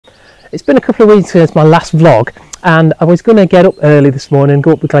It's been a couple of weeks since my last vlog, and I was going to get up early this morning,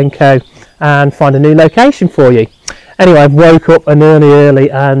 go up to Glencoe and find a new location for you. Anyway, I woke up an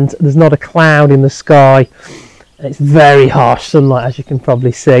early and there's not a cloud in the sky. It's very harsh sunlight, as you can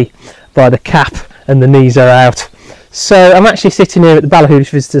probably see by the cap, and the knees are out. So I'm actually sitting here at the Ballachulish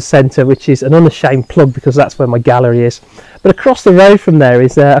Visitor Centre, which is an unashamed plug because that's where my gallery is. But across the road from there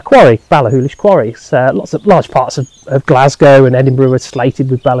is a quarry, Ballachulish Quarry. Lots of large parts of Glasgow and Edinburgh are slated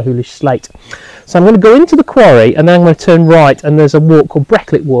with Ballachulish slate. So I'm going to go into the quarry and then I'm going to turn right, and there's a walk called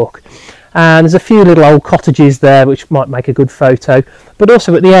Brecklet Walk. And there's a few little old cottages there which might make a good photo, but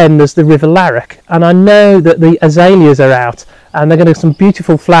also at the end there's the River Larrock, and I know that the azaleas are out and they're going to have some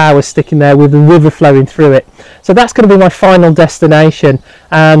beautiful flowers sticking there with the river flowing through it. So that's going to be my final destination,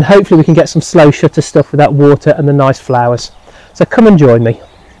 and hopefully we can get some slow shutter stuff with that water and the nice flowers. So come and join me.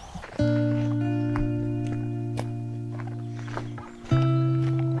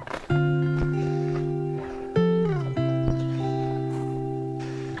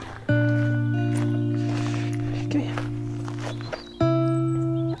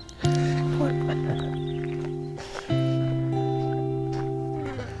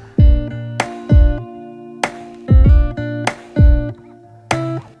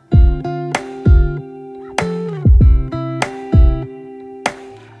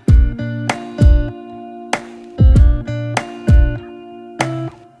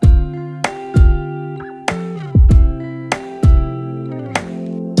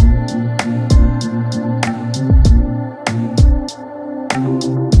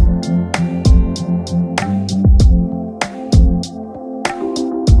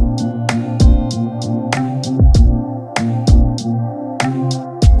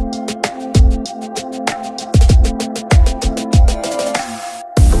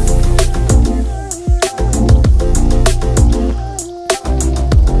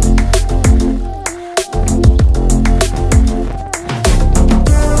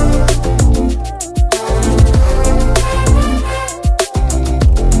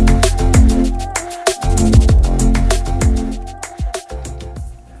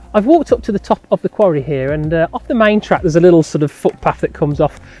 I've walked up to the top of the quarry here, and off the main track there's a little sort of footpath that comes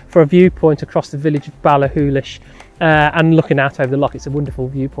off for a viewpoint across the village of Ballachulish and looking out over the loch. It's a wonderful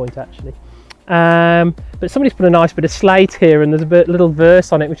viewpoint actually. But somebody's put a nice bit of slate here, and there's a little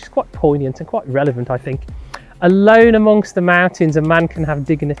verse on it which is quite poignant and quite relevant, I think. Alone amongst the mountains a man can have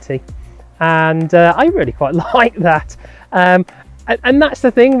dignity, and I really quite like that. And that's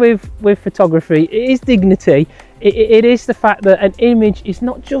the thing with photography, it is dignity. It is the fact that an image is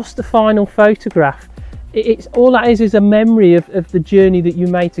not just the final photograph. It's all that is a memory of the journey that you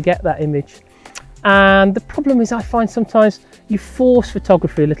made to get that image. And the problem is, I find sometimes you force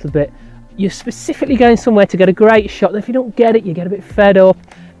photography a little bit. You're specifically going somewhere to get a great shot, and if you don't get it, you get a bit fed up.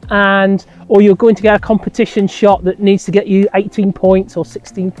 Or you're going to get a competition shot that needs to get you 18 points or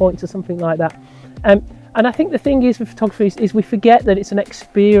 16 points or something like that. And I think the thing is with photography is we forget that it's an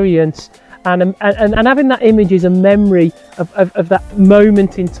experience, and having that image is a memory of that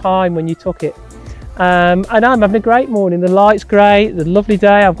moment in time when you took it. And I'm having a great morning. The light's great, the lovely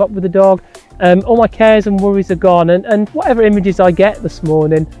day I've got with the dog. All my cares and worries are gone, and whatever images I get this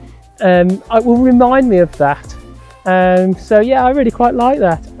morning, it will remind me of that. So yeah, I really quite like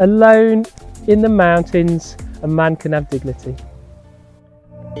that. Alone in the mountains, a man can have dignity.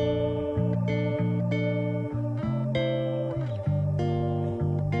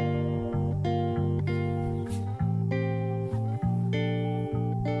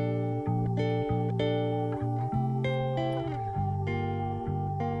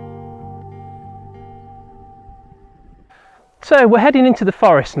 So we're heading into the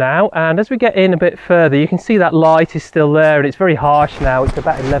forest now, and as we get in a bit further you can see that light is still there, and it's very harsh now. It's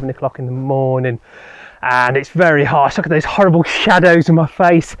about 11 o'clock in the morning and it's very harsh. Look at those horrible shadows in my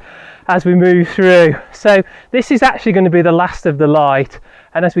face as we move through. So this is actually going to be the last of the light,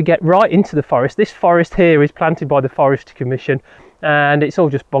 and as we get right into the forest, this forest here is planted by the Forestry Commission, and it's all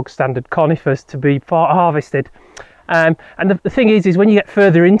just bog standard conifers to be harvested. And the thing is when you get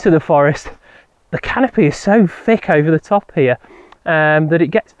further into the forest, the canopy is so thick over the top here that it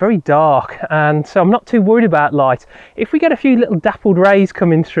gets very dark, and so I'm not too worried about light. If we get a few little dappled rays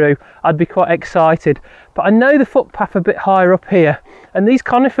coming through, I'd be quite excited. But I know the footpath a bit higher up here, and these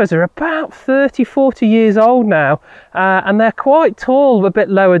conifers are about 30-40 years old now, and they're quite tall a bit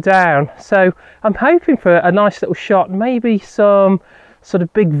lower down, so I'm hoping for a nice little shot, maybe some sort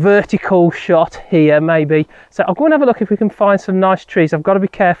of big vertical shot here maybe. So I'll go and have a look if we can find some nice trees. I've got to be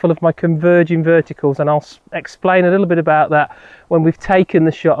careful of my converging verticals, and I'll explain a little bit about that when we've taken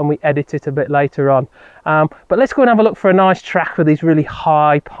the shot and we edit it a bit later on. But let's go and have a look for a nice track with these really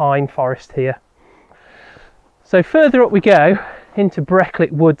high pine forest here. So further up we go into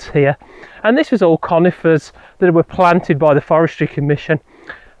Brecklet woods here, and this was all conifers that were planted by the Forestry Commission,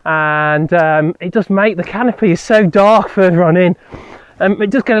 and it does make the canopy is so dark further on in.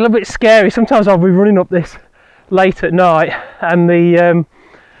 It does get a little bit scary. Sometimes I'll be running up this late at night and the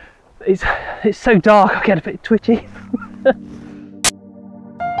it's so dark I get a bit twitchy.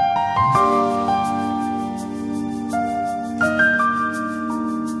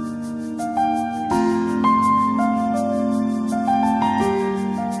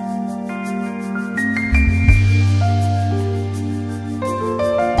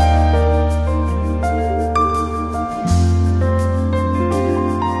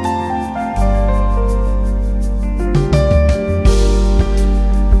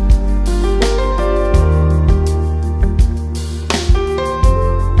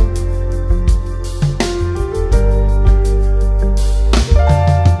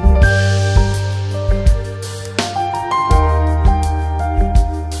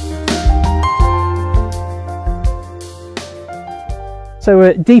 So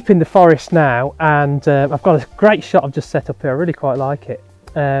we're deep in the forest now, and I've got a great shot I've just set up here. I really quite like it.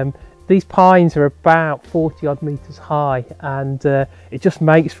 These pines are about 40 odd metres high, and it just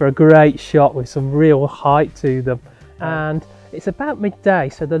makes for a great shot with some real height to them. And it's about midday,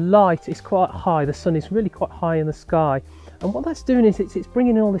 so the light is quite high, the sun is really quite high in the sky, and what that's doing is it's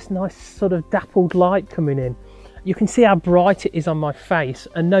bringing in all this nice sort of dappled light coming in. You can see how bright it is on my face,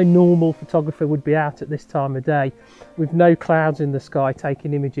 and no normal photographer would be out at this time of day with no clouds in the sky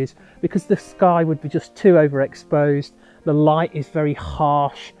taking images, because the sky would be just too overexposed. The light is very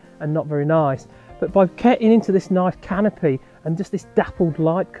harsh and not very nice. But by getting into this nice canopy and just this dappled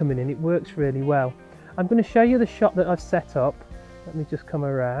light coming in, it works really well. I'm going to show you the shot that I've set up. Let me just come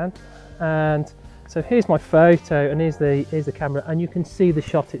around, and so here's my photo, and here's the camera, and you can see the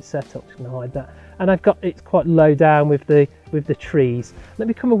shot it's set up. Just going to hide that. And I've got it's quite low down with the trees. Let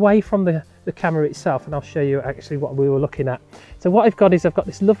me come away from the camera itself, and I'll show you actually what we were looking at. So what I've got is I've got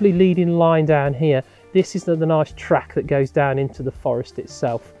this lovely leading line down here. This is the nice track that goes down into the forest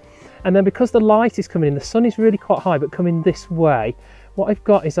itself. And then because the light is coming in, the sun is really quite high, but coming this way, what I've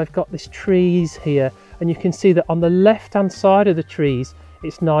got is I've got these trees here, and you can see that on the left hand side of the trees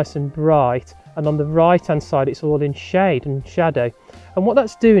it's nice and bright, and on the right hand side it's all in shade and shadow. And what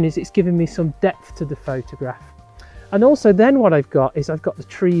that's doing is it's giving me some depth to the photograph. And also then what I've got is I've got the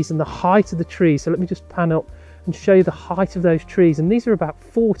trees and the height of the trees. So let me just pan up and show you the height of those trees, and these are about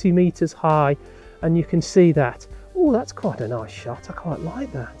 40 meters high, and you can see that. Oh, that's quite a nice shot. I quite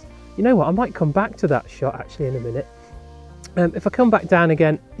like that. You know what, I might come back to that shot actually in a minute. If I come back down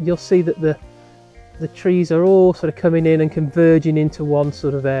again, you'll see that the trees are all sort of coming in and converging into one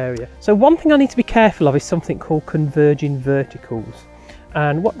sort of area. So one thing I need to be careful of is something called converging verticals.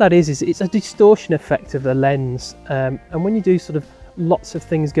 And what that is it's a distortion effect of the lens. And when you do sort of lots of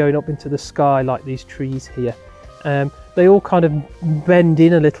things going up into the sky like these trees here, they all kind of bend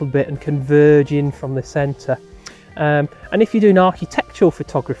in a little bit and converge in from the centre. And if you're doing architectural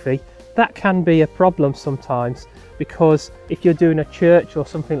photography, that can be a problem sometimes, because if you're doing a church or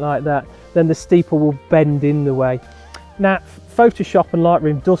something like that, then the steeple will bend in the way. Now Photoshop and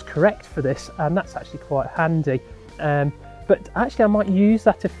Lightroom does correct for this, and that's actually quite handy. But actually I might use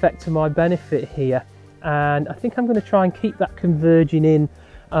that effect to my benefit here, and I think I'm going to try and keep that converging in,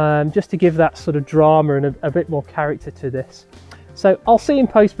 just to give that sort of drama and a bit more character to this. So I'll see in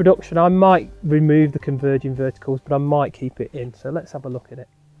post-production, I might remove the converging verticals, but I might keep it in. So let's have a look at it.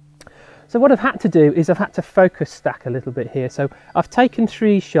 So what I've had to do is I've had to focus stack a little bit here. So I've taken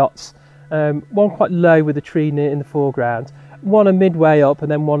 3 shots, one quite low with the tree in the foreground, one a midway up, and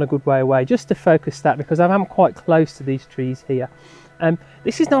then one a good way away, just to focus stack because I am quite close to these trees here.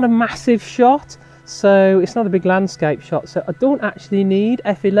 This is not a massive shot, so it's not a big landscape shot, so I don't actually need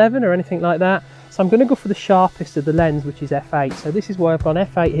f11 or anything like that. So I'm going to go for the sharpest of the lens, which is f8. So this is why I've gone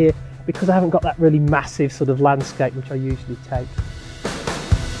f8 here, because I haven't got that really massive sort of landscape which I usually take.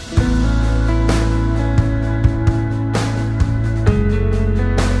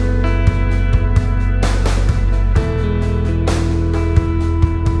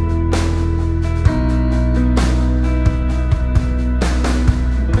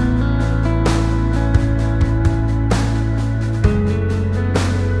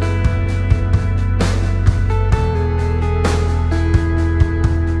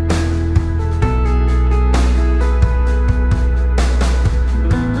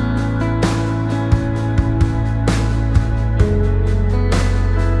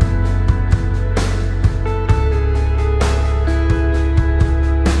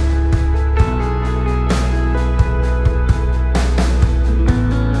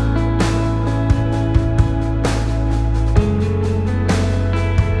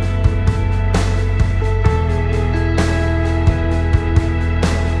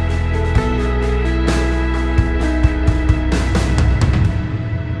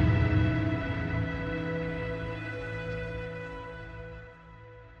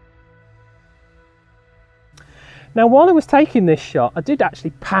 Now while I was taking this shot, I did actually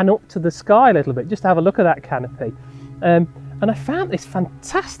pan up to the sky a little bit just to have a look at that canopy, and I found this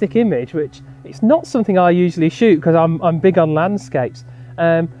fantastic image, which it's not something I usually shoot because I'm big on landscapes,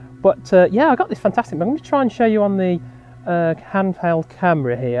 but yeah, I got this fantastic. I'm going to try and show you on the handheld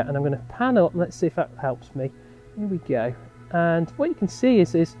camera here, and I'm going to pan up. Let's see if that helps me. Here we go. And what you can see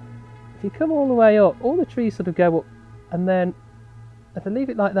is if you come all the way up, all the trees sort of go up, and then if I leave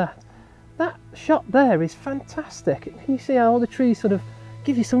it like that, that shot there is fantastic. Can you see how all the trees sort of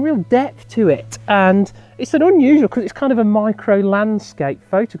give you some real depth to it? And it's an unusual, because it's kind of a micro landscape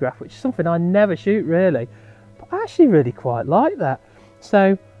photograph, which is something I never shoot really, but I actually really quite like that.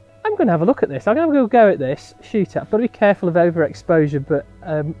 So I'm going to have a look at this. I'm going to go at this, shoot it. I've got to be careful of overexposure, but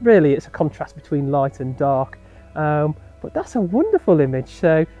really it's a contrast between light and dark. But that's a wonderful image.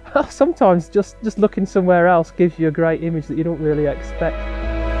 So sometimes just looking somewhere else gives you a great image that you don't really expect.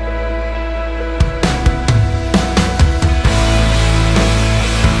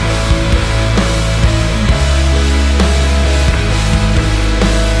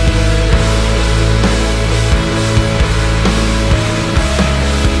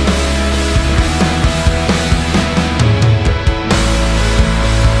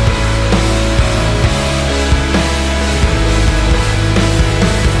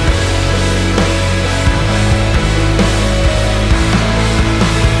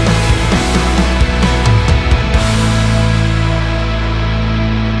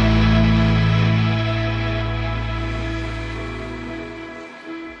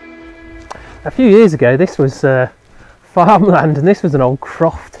 A few years ago, this was farmland, and this was an old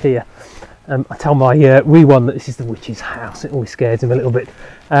croft here. I tell my wee one that this is the witch's house. It always scares him a little bit.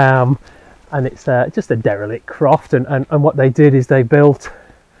 And it's just a derelict croft, and what they did is they built,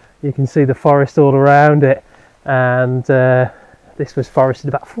 you can see the forest all around it, and this was forested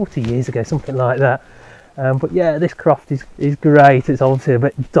about 40 years ago, something like that. But yeah, this croft is great. It's obviously a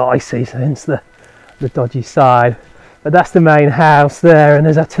bit dicey, hence the dodgy side. But that's the main house there, and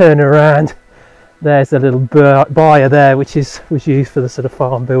as I turn around, there's a little byre there, which was used for the sort of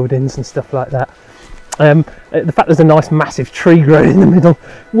farm buildings and stuff like that. The fact there's a nice massive tree growing in the middle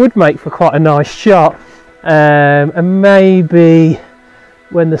would make for quite a nice shot. And maybe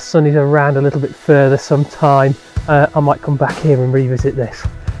when the sun is around a little bit further sometime, I might come back here and revisit this.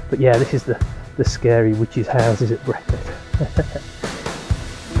 But yeah, this is the scary witches' houses at Brecklet.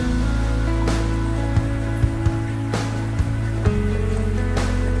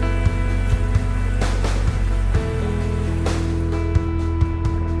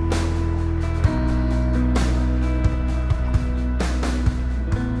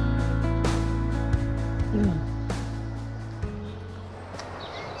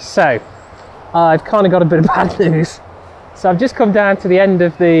 So, I've kind of got a bit of bad news. So I've just come down to the end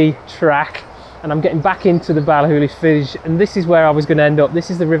of the track, and I'm getting back into the Ballachulish village, and this is where I was going to end up.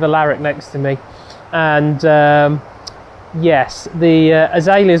 This is the River Larrick next to me, and yes, the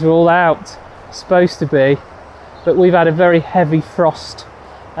azaleas were all out, supposed to be, but we've had a very heavy frost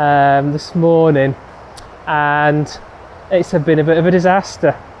this morning, and it's been a bit of a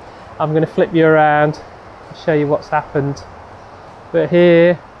disaster. I'm going to flip you around and show you what's happened. But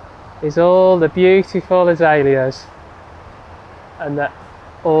here is all the beautiful azaleas, and they're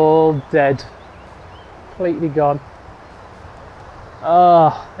all dead, completely gone.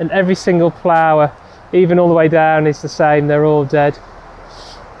 Oh, and every single flower, even all the way down, is the same. They're all dead.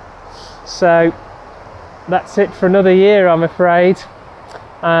 So that's it for another year, I'm afraid.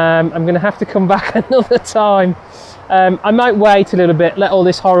 I'm going to have to come back another time. I might wait a little bit, let all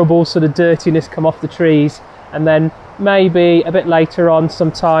this horrible sort of dirtiness come off the trees, and then maybe a bit later on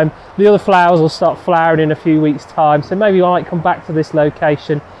sometime the other flowers will start flowering in a few weeks time, so maybe I might come back to this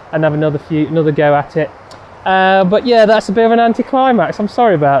location and have another go at it. But yeah, that's a bit of an anticlimax. I'm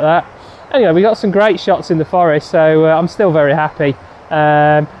sorry about that. Anyway, we got some great shots in the forest, so I'm still very happy,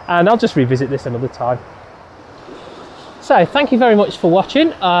 and I'll just revisit this another time. So thank you very much for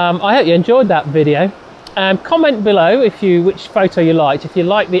watching. I hope you enjoyed that video. Comment below which photo you liked, if you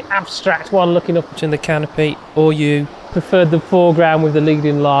like the abstract one looking up in the canopy, or you preferred the foreground with the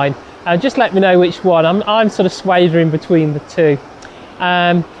leading line. Just let me know which one. I'm sort of swaying between the two.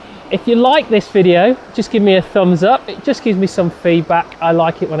 If you like this video, just give me a thumbs up. It just gives me some feedback. I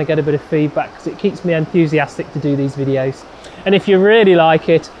like it when I get a bit of feedback because it keeps me enthusiastic to do these videos. And if you really like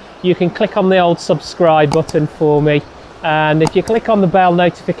it, you can click on the old subscribe button for me, and if you click on the bell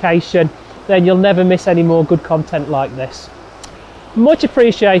notification, then you'll never miss any more good content like this. Much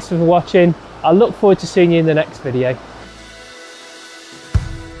appreciated for watching. I look forward to seeing you in the next video.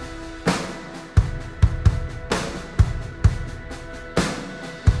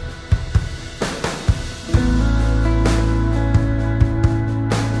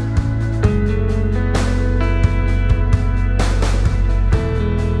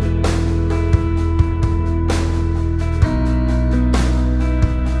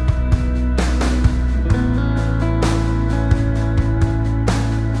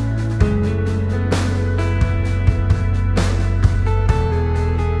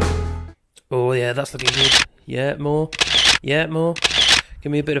 Oh yeah, that's looking good. Yeah, more. Yeah, more.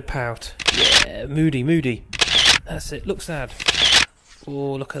 Give me a bit of pout. Yeah, moody. That's it. Look sad.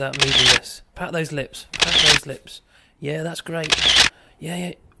 Oh, look at that moodiness. Pat those lips. Yeah, that's great.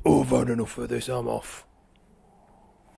 Yeah. Oh, I've had enough of this. I'm off.